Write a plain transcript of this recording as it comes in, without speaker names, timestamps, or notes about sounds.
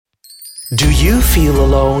Do you feel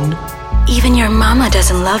alone? Even your mama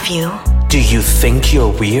doesn't love you. Do you think you're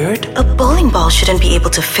weird? A bowling ball shouldn't be able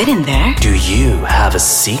to fit in there. Do you have a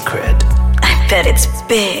secret? I bet it's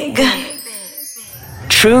big.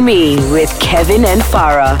 True Me with Kevin and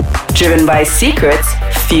Farah. Driven by secrets,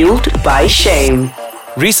 fueled by shame.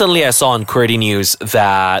 Recently, I saw on QWERTY News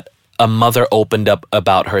that a mother opened up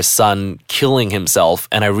about her son killing himself,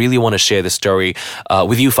 and I really want to share this story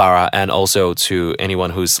with you, Farah, and also to anyone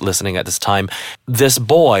who's listening at this time. This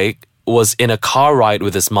boy was in a car ride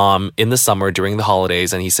with his mom in the summer during the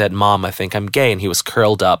holidays, and he said, "Mom, I think I'm gay," and he was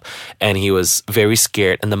curled up, and he was very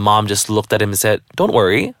scared, and the mom just looked at him and said, "Don't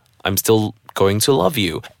worry, I'm still going to love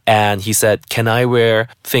you." And he said, "Can I wear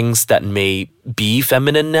things that may be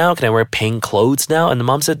feminine now? Can I wear pink clothes now?" And the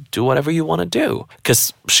mom said, "Do whatever you want to do."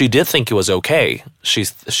 Because she did think it was okay.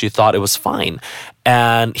 She thought it was fine.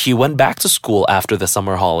 And he went back to school after the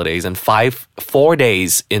summer holidays, and 4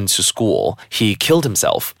 days into school, he killed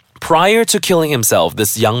himself. Prior to killing himself,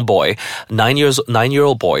 this young boy,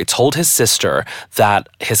 9-year-old boy, told his sister that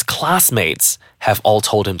his classmates have all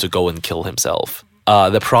told him to go and kill himself.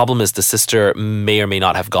 The problem is the sister may or may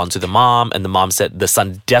not have gone to the mom, and the mom said the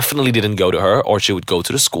son definitely didn't go to her, or she would go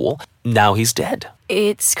to the school. Now he's dead.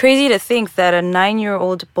 It's crazy to think that a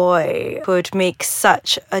 9-year-old boy could make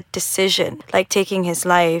such a decision, like taking his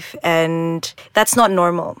life, and that's not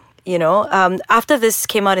normal. You know, after this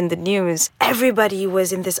came out in the news, everybody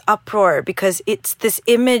was in this uproar because it's this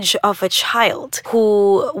image of a child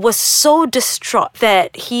who was so distraught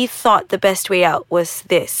that he thought the best way out was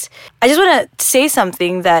this. I just want to say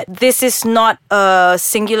something that this is not a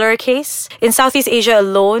singular case. In Southeast Asia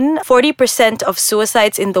alone, 40% of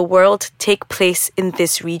suicides in the world take place in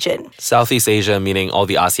this region. Southeast Asia meaning all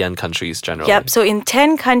the ASEAN countries generally. Yep, so in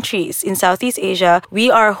 10 countries in Southeast Asia,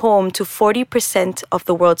 we are home to 40% of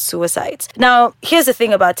the world's suicides. Now, here's the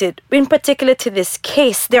thing about it. In particular to this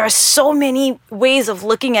case, there are so many ways of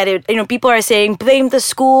looking at it. You know, people are saying, blame the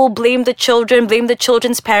school, blame the children, blame the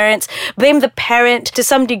children's parents, blame the parent. To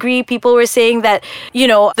some degree, people were saying that, you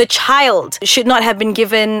know, the child should not have been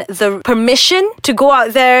given the permission to go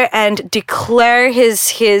out there and declare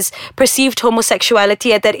his perceived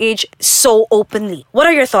homosexuality at that age so openly. What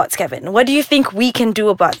are your thoughts, Kevin? What do you think we can do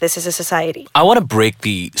about this as a society? I want to break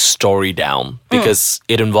the story down because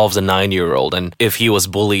it involves a 9-year-old, and if he was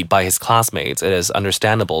bullied by his classmates, it is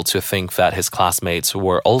understandable to think that his classmates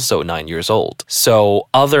were also 9 years old. So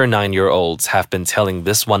other 9-year-olds have been telling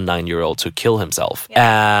this one 9-year-old to kill himself.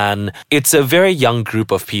 Yeah. And it's a very young group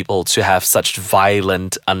of people to have such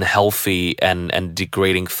violent, unhealthy, and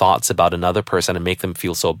degrading thoughts about another person and make them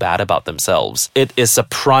feel so bad about themselves. It is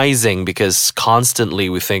surprising because constantly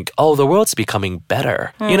we think, oh, the world's becoming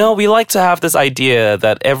better. You know, we like to have this idea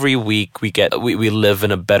that every week we live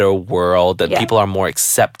in a better world, that people are more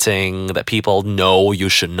accepting, that people know you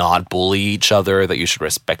should not bully each other, that you should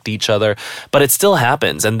respect each other. But it still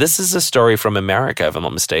happens. And this is a story from America, if I'm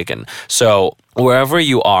not mistaken. So wherever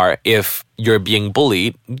you are, if you're being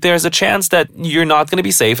bullied, there's a chance that you're not going to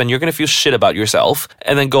be safe and you're going to feel shit about yourself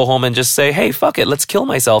and then go home and just say, hey, fuck it, let's kill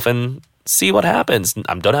myself and see what happens.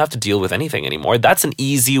 I don't have to deal with anything anymore. That's an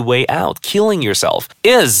easy way out. Killing yourself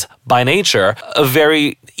is, by nature, a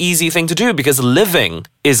very easy thing to do because living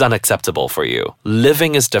is unacceptable for you.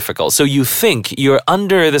 Living is difficult. So you think you're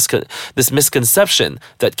under this misconception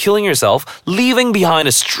that killing yourself, leaving behind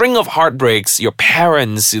a string of heartbreaks, your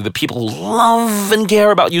parents, the people who love and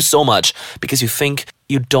care about you so much, because you think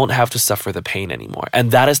you don't have to suffer the pain anymore.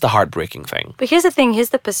 And that is the heartbreaking thing. But here's the thing, here's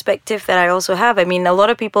the perspective that I also have. I mean, a lot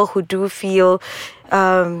of people who do feel,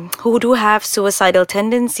 who do have suicidal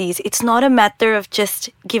tendencies, it's not a matter of just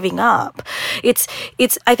giving up. It's.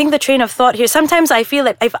 I think the train of thought here, sometimes I feel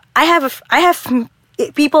like I have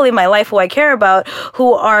people in my life who I care about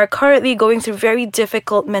who are currently going through very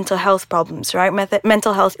difficult mental health problems, right?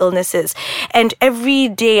 Mental health illnesses. And every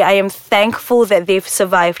day I am thankful that they've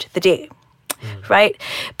survived the day. Right?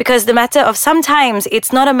 Because sometimes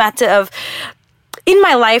it's not a matter of, in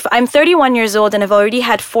my life, I'm 31 years old and I've already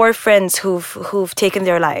had 4 friends who've taken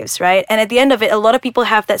their lives, right? And at the end of it, a lot of people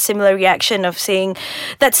have that similar reaction of saying,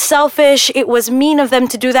 that's selfish, it was mean of them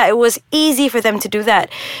to do that, it was easy for them to do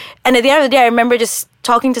that. And at the end of the day, I remember just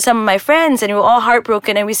talking to some of my friends and we were all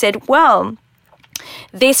heartbroken and we said, well,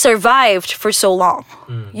 they survived for so long,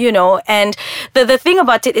 you know? And the thing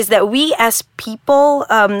about it is that we as people,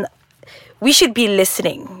 we should be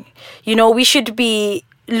listening. You know, we should be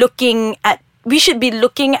looking at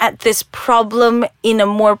this problem in a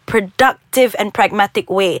more productive and pragmatic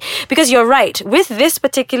way. Because you're right, with this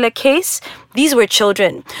particular case, these were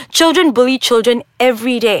children. Children bully children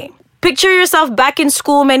every day. Picture yourself back in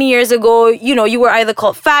school many years ago. You know, you were either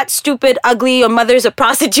called fat, stupid, ugly, your mother's a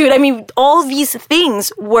prostitute. I mean, all these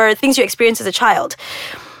things were things you experienced as a child.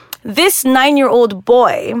 This 9-year-old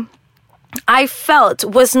boy, I felt,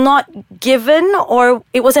 was not given, or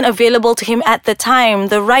it wasn't available to him at the time,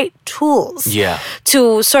 the right tools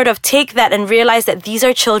to sort of take that and realize that these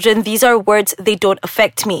are children, these are words, they don't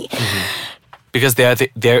affect me. Because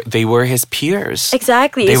they were his peers.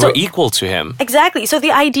 Exactly. They were equal to him. Exactly. So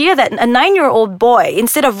the idea that a 9-year-old boy,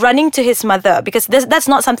 instead of running to his mother, because that's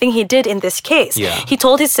not something he did in this case. He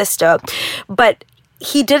told his sister, but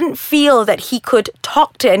he didn't feel that he could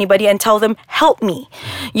talk to anybody and tell them, help me.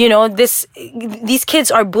 You know, these kids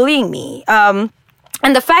are bullying me.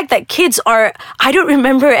 And the fact that kids are, I don't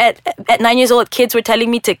remember at 9 years old, kids were telling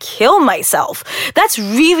me to kill myself. That's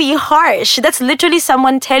really harsh. That's literally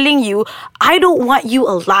someone telling you, I don't want you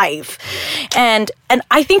alive. And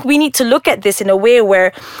I think we need to look at this in a way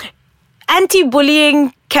where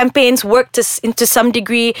anti-bullying campaigns work to some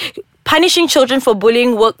degree. Punishing children for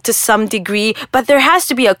bullying work to some degree, but there has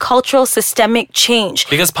to be a cultural systemic change.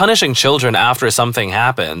 Because punishing children after something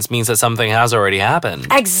happens means that something has already happened.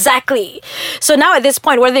 Exactly. So now at this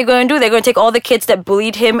point, what are they going to do? They're going to take all the kids that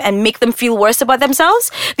bullied him and make them feel worse about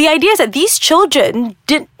themselves. The idea is that these children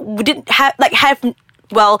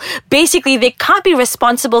basically they can't be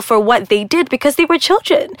responsible for what they did because they were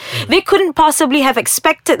children. They couldn't possibly have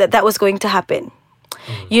expected that was going to happen.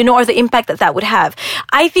 You know, or the impact that would have.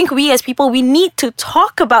 I think we as people, we need to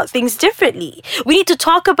talk about things differently. We need to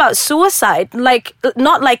talk about suicide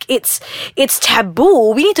not like it's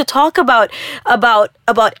taboo. We need to talk about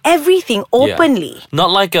everything openly. Yeah. Not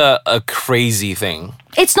like a crazy thing.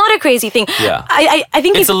 It's not a crazy thing. Yeah. I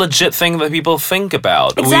think it's a legit thing that people think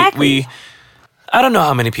about. Exactly. I don't know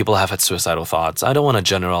how many people have had suicidal thoughts. I don't want to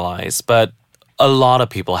generalize, but a lot of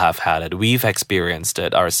people have had it. We've experienced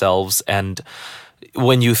it ourselves, and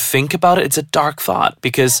when you think about it, it's a dark thought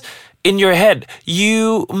because in your head,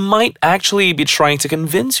 you might actually be trying to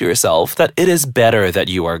convince yourself that it is better that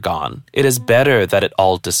you are gone. It is better that it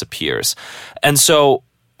all disappears. And so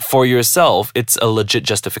for yourself, it's a legit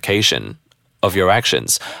justification of your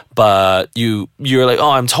actions. But you're like,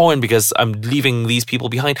 oh, I'm torn because I'm leaving these people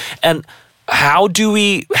behind. And how do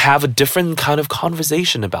we have a different kind of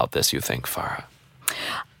conversation about this, you think, Farah?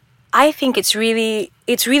 I think it's really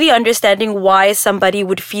understanding why somebody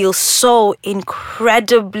would feel so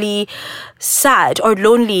incredibly sad or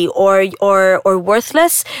lonely or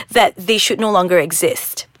worthless that they should no longer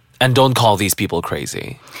exist. And don't call these people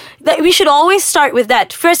crazy. We should always start with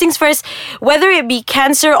that. First things first, whether it be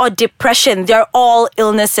cancer or depression, they're all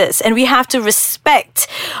illnesses. And we have to respect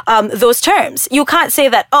those terms. You can't say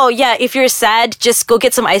that, oh yeah, if you're sad, just go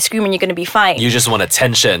get some ice cream and you're going to be fine. You just want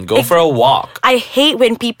attention. Go for a walk. I hate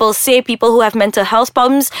when people say people who have mental health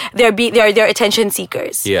problems, they're attention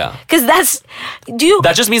seekers. Yeah. Because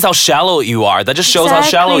that just means how shallow you are. That just shows how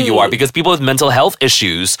shallow you are. Because people with mental health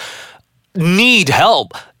issues need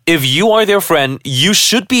help. If you are their friend, you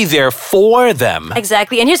should be there for them.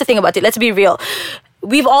 Exactly. And here's the thing about it. Let's be real.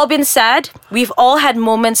 We've all been sad. We've all had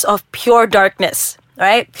moments of pure darkness,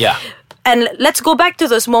 right? Yeah. And let's go back to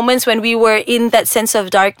those moments when we were in that sense of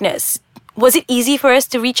darkness. Was it easy for us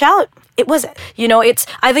to reach out? It wasn't. You know, it's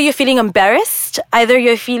either you're feeling embarrassed, either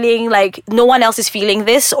you're feeling like no one else is feeling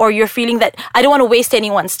this, or you're feeling that I don't want to waste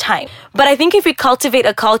anyone's time. But I think if we cultivate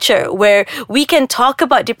a culture where we can talk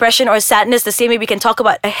about depression or sadness the same way we can talk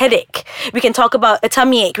about a headache, we can talk about a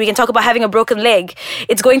tummy ache, we can talk about having a broken leg,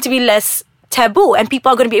 it's going to be less taboo, and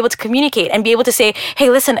people are going to be able to communicate and be able to say, hey,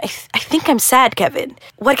 listen, I think I'm sad, Kevin.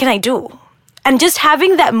 What can I do? And just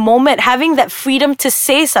having that moment, having that freedom to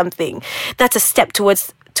say something, that's a step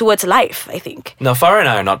towards life, I think. Now, Farah and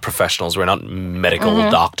I are not professionals. We're not medical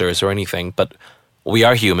doctors or anything, but we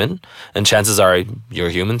are human, and chances are you're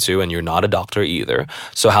human too, and you're not a doctor either.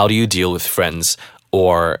 So how do you deal with friends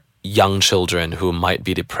or young children who might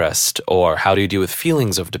be depressed, or how do you deal with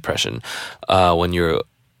feelings of depression when you're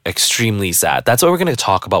extremely sad? That's what we're going to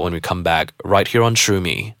talk about when we come back right here on True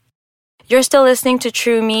Me. You're still listening to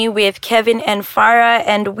True Me with Kevin and Farah,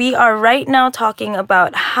 and we are right now talking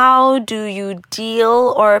about how do you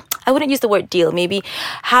deal, or I wouldn't use the word deal, maybe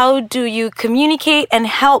how do you communicate and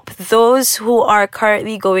help those who are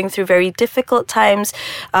currently going through very difficult times,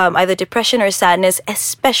 either depression or sadness,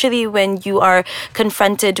 especially when you are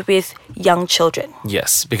confronted with young children.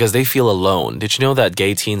 Yes, because they feel alone. Did you know that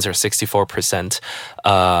gay teens are 64%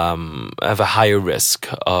 have a higher risk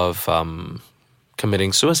of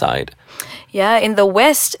committing suicide? in the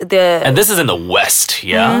West, And this is in the West,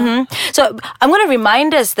 yeah? So I'm going to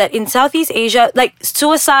remind us that in Southeast Asia, like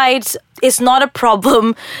suicides is not a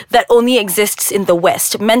problem that only exists in the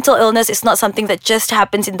West. Mental illness is not something that just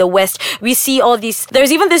happens in the West. We see all these,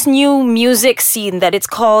 there's even this new music scene that it's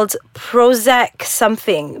called Prozac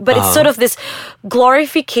something, but it's sort of this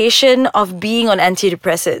glorification of being on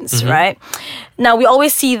antidepressants, right? Now, we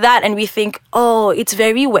always see that and we think, oh, it's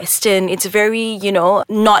very Western, it's very,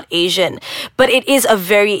 not Asian. But it is a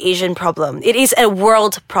very Asian problem. It is a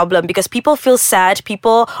world problem because people feel sad,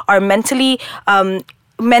 people are mentally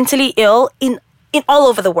ill in all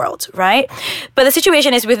over the world, right? But the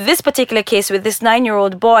situation is with this particular case, with this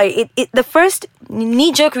 9-year-old boy, the first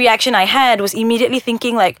knee-jerk reaction I had was immediately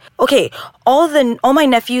thinking like, okay, all my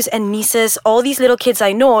nephews and nieces, all these little kids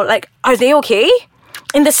I know, like, are they okay?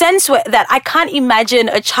 In the sense that I can't imagine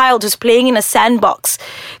a child who's playing in a sandbox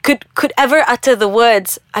could ever utter the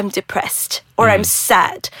words, I'm depressed or I'm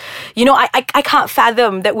sad. I can't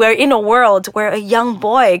fathom that we're in a world where a young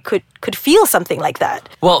boy could feel something like that.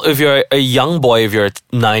 Well, if you're a young boy, if you're a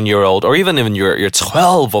 9-year-old, or even you're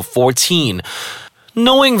 12 or 14,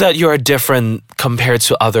 knowing that you're different compared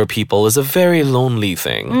to other people is a very lonely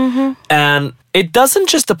thing. And it doesn't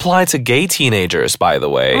just apply to gay teenagers, by the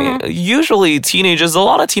way. Usually a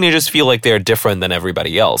lot of teenagers feel like they're different than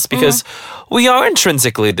everybody else because we are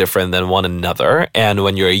intrinsically different than one another. And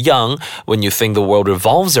when you're young, when you think the world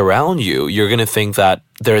revolves around you, you're going to think that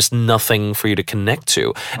there's nothing for you to connect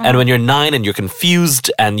to. And when you're 9 and you're confused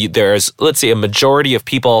and there's, let's say, a majority of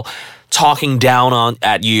people talking down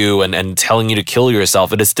at you and telling you to kill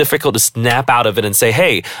yourself, it is difficult to snap out of it and say,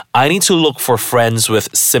 hey, I need to look for friends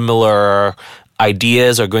with similar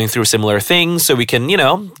ideas or going through similar things so we can,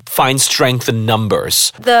 find strength in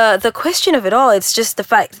numbers. The question of it all, it's just the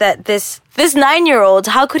fact that this 9-year-old,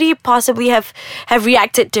 how could he possibly have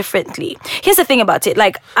reacted differently? Here's the thing about it,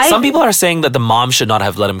 some people are saying that the mom should not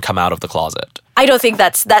have let him come out of the closet. I don't think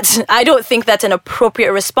that's an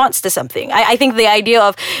appropriate response to something. I think the idea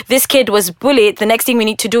of this kid was bullied, the next thing we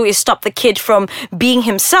need to do is stop the kid from being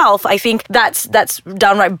himself. I think that's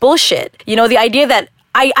downright bullshit. The idea that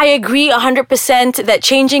I agree 100% that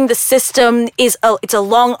changing the system it's a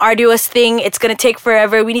long, arduous thing. It's going to take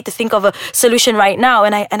forever. We need to think of a solution right now.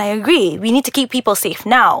 And I agree. We need to keep people safe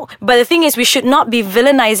now. But the thing is, we should not be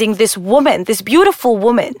villainizing this woman, this beautiful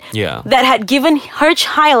woman that had given her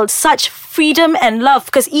child such freedom and love.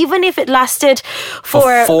 Because even if it lasted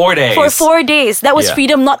for 4 days. For 4 days, that was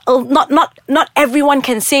freedom not everyone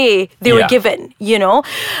can say they were given,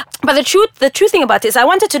 But the true thing about it is I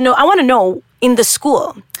want to know in the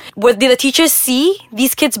school, did the teachers see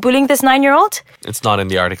these kids bullying this 9-year-old? It's not in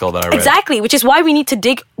the article that I read. Exactly, which is why we need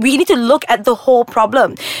to look at the whole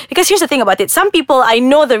problem. Because here's the thing about it. Some people, I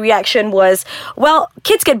know the reaction was, well,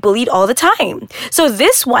 kids get bullied all the time. So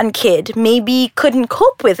this one kid maybe couldn't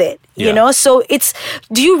cope with it, So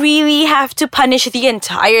do you really have to punish the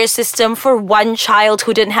entire system for one child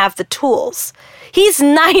who didn't have the tools? He's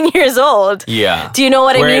 9 years old. Yeah. Do you know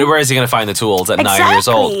what I mean? Where is he going to find the tools at 9 years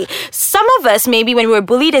old? Some of us, maybe when we were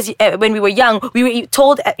bullied when we were young, we were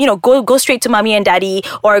told, go straight to mommy and daddy,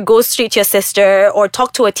 or go straight to your sister, or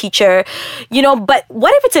talk to a teacher, But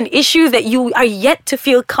what if it's an issue that you are yet to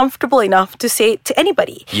feel comfortable enough to say to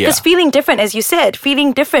anybody? Because feeling different, as you said,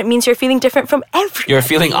 feeling different means you're feeling different from everyone. You're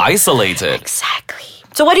feeling isolated. Exactly.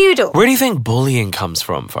 So what do you do? Where do you think bullying comes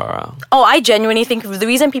from, Farah? Oh, I genuinely think the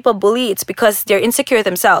reason people bully, it's because they're insecure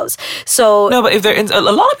themselves. So no, but if a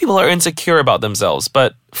lot of people are insecure about themselves,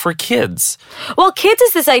 but for kids, well, kids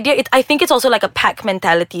is this idea. I think it's also like a pack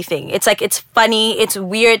mentality thing. It's like it's funny, it's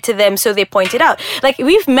weird to them, so they point it out. Like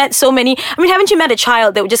we've met so many. I mean, haven't you met a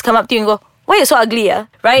child that would just come up to you and go, why are you so ugly,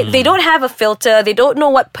 right? They don't have a filter. They don't know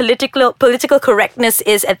what political correctness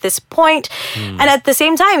is at this point. And at the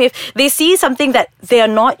same time, if they see something that they are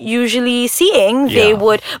not usually seeing, they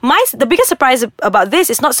would... The biggest surprise about this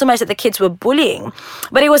is not so much that the kids were bullying,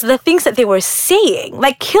 but it was the things that they were saying.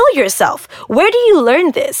 Like, kill yourself. Where do you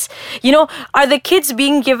learn this? Are the kids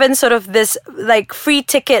being given sort of this like free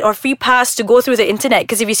ticket or free pass to go through the internet?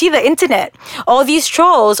 Because if you see the internet, all these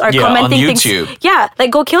trolls are commenting on YouTube. Things. Yeah,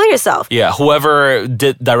 like go kill yourself. Yeah. Whoever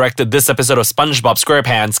directed this episode of SpongeBob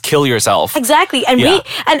SquarePants, kill yourself. Exactly. And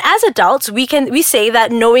and as adults, we say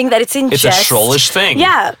that knowing that it's in jest. It's a trollish thing.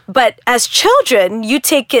 Yeah. But as children, you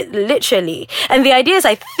take it literally. And the idea is,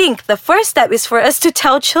 I think the first step is for us to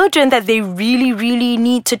tell children that they really, really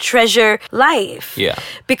need to treasure life. Yeah.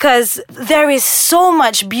 Because there is so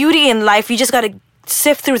much beauty in life. You just got to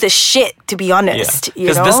sift through the shit, to be honest. You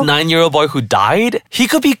Because know? this 9-year-old boy who died, he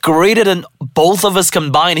could be greater than both of us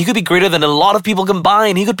combined. He could be greater than a lot of people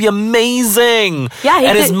combined. He could be amazing. Yeah, he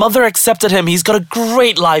and his could- mother accepted him. He's got a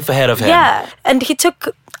great life ahead of him. Yeah, and he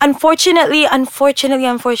took. Unfortunately,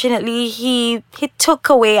 he took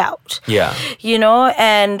a way out. Yeah. You know,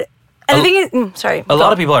 and I think sorry. A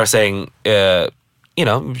lot of people are saying,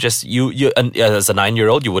 just you as a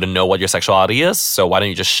 9-year-old, you wouldn't know what your sexuality is, so why don't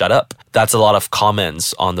you just shut up? That's a lot of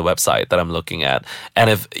comments on the website that I'm looking at. And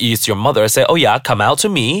if it's your mother, say, oh yeah, come out to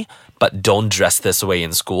me, but don't dress this way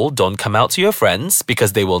in school. Don't come out to your friends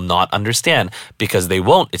because they will not understand. Because they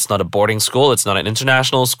won't. It's not a boarding school. It's not an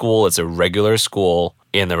international school. It's a regular school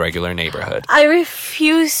in a regular neighborhood. I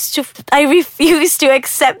refuse to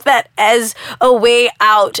accept that as a way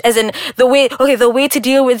out, as in the way to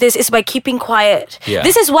deal with this is by keeping quiet. Yeah.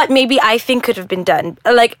 This is what maybe I think could have been done.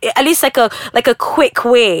 Like at least like a quick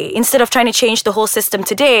way instead of trying to change the whole system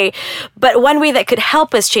today. But one way that could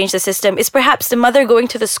help us change the system is perhaps the mother going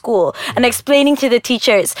to the school and explaining to the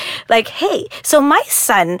teachers like, hey, so my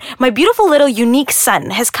son, my beautiful little unique son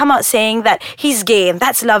has come out saying that he's gay and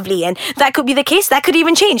that's lovely and that could be the case. That could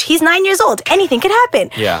even change. He's 9 years old. Anything could happen.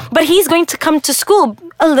 Yeah. But he's going to come to school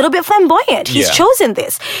a little bit flamboyant. He's Yeah. chosen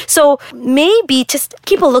this. So maybe just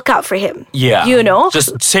keep a lookout for him. Yeah. You know?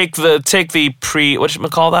 Just take the what should we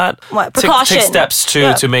call that? What? Take Precaution. steps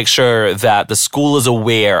to make sure that the school is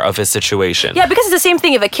aware of his situation. Yeah, because it's the same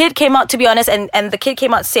thing. If a kid came out, to be honest, and the kid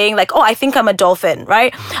came out saying like, oh, I think I'm a dolphin,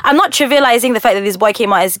 right? I'm not trivializing the fact that this boy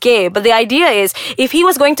came out as gay, but the idea is if he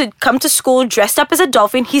was going to come to school dressed up as a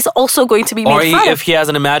dolphin, he's also going to be made Or fun of. if he has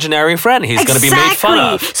an imaginary friend, he's going to be made fun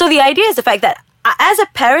of. So the idea is the fact that as a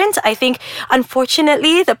parent, I think,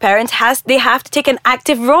 unfortunately, the parent have to take an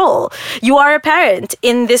active role. You are a parent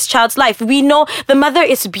in this child's life. We know the mother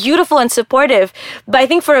is beautiful and supportive, but I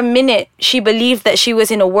think for a minute she believed that she was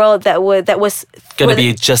in a world that was Going to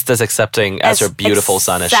be just as accepting as her beautiful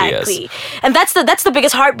son as she is. Exactly. And that's the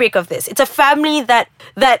biggest heartbreak of this. It's a family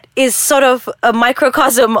that is sort of a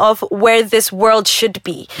microcosm of where this world should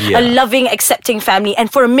be. Yeah. A loving, accepting family.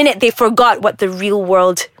 And for a minute they forgot what the real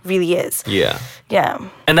world really is. Yeah. Yeah.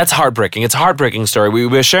 And that's heartbreaking. It's a heartbreaking story.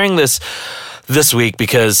 We're sharing this week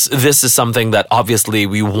because this is something that obviously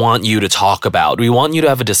we want you to talk about. We want you to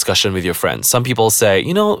have a discussion with your friends. Some people say,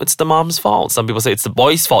 it's the mom's fault. Some people say it's the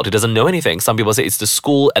boy's fault. He doesn't know anything. Some people say it's the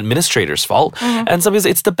school administrator's fault. Mm-hmm. And some people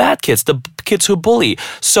say it's the bad kids, the kids who bully.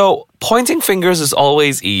 So pointing fingers is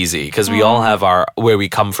always easy because we all have where we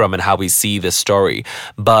come from and how we see this story.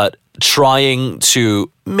 But trying to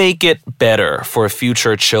make it better for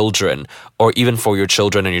future children or even for your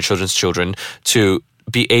children and your children's children to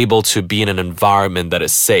be able to be in an environment that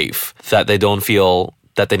is safe, that they don't feel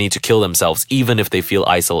that they need to kill themselves even if they feel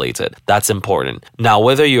isolated. That's important. Now,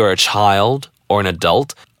 whether you're a child or an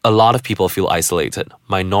adult, a lot of people feel isolated.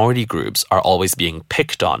 Minority groups are always being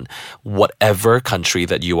picked on, whatever country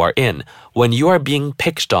that you are in. When you are being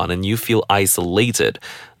picked on and you feel isolated,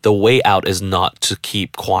 the way out is not to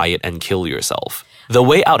keep quiet and kill yourself. The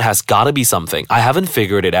way out has got to be something. I haven't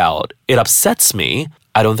figured it out. It upsets me.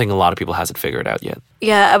 I don't think a lot of people hasn't figured it out yet.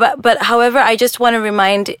 Yeah, but however, I just want to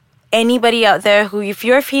remind anybody out there who, if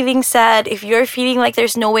you're feeling sad, if you're feeling like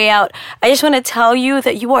there's no way out, I just want to tell you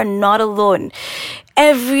that you are not alone.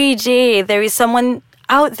 Every day there is someone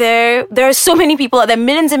out there. There are so many people out there,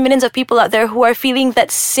 millions and millions of people out there who are feeling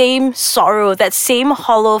that same sorrow, that same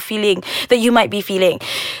hollow feeling that you might be feeling.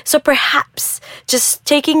 So perhaps just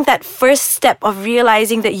taking that first step of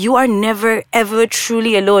realizing that you are never ever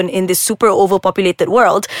truly alone in this super overpopulated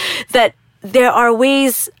world, that there are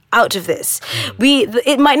ways out of this.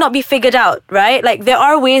 It might not be figured out, right? Like there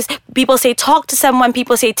are ways. People say talk to someone,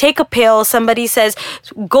 people say take a pill, somebody says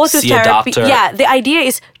go through See a therapy. doctor. Yeah, the idea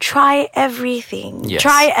is try everything. Yes.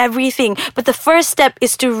 Try everything. But the first step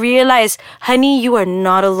is to realize, honey, you are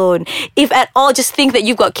not alone. If at all, just think that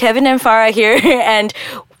you've got Kevin and Farah here and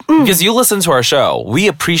Because you listen to our show. We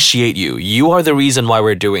appreciate you. You are the reason why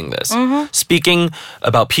we're doing this. Speaking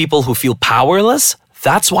about people who feel powerless,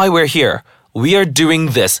 that's why we're here. We are doing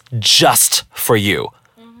this just for you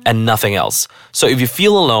and nothing else. So if you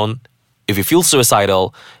feel alone, if you feel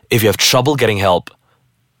suicidal, if you have trouble getting help,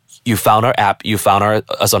 you found our app, you found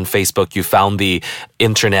us on Facebook, you found the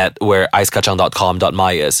internet where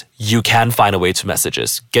icekachang.com.my is. You can find a way to message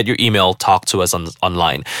us. Get your email, talk to us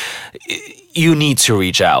online. You need to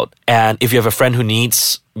reach out. And if you have a friend who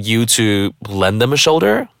needs you to lend them a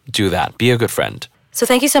shoulder, do that. Be a good friend. So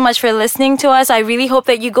thank you so much for listening to us. I really hope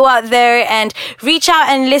that you go out there and reach out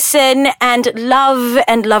and listen and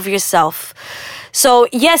love yourself. So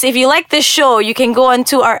yes, if you like this show, you can go on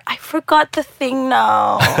to I forgot the thing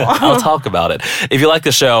now. I'll talk about it. If you like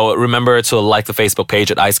the show, remember to like the Facebook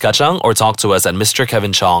page at Ice Kachang or talk to us at Mr.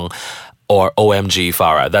 Kevin Chong or OMG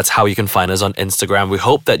Farah. That's how you can find us on Instagram. We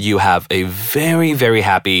hope that you have a very, very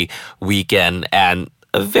happy weekend and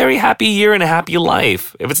a very happy year and a happy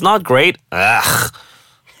life. If it's not great,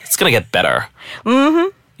 it's gonna get better.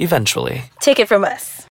 Eventually. Take it from us.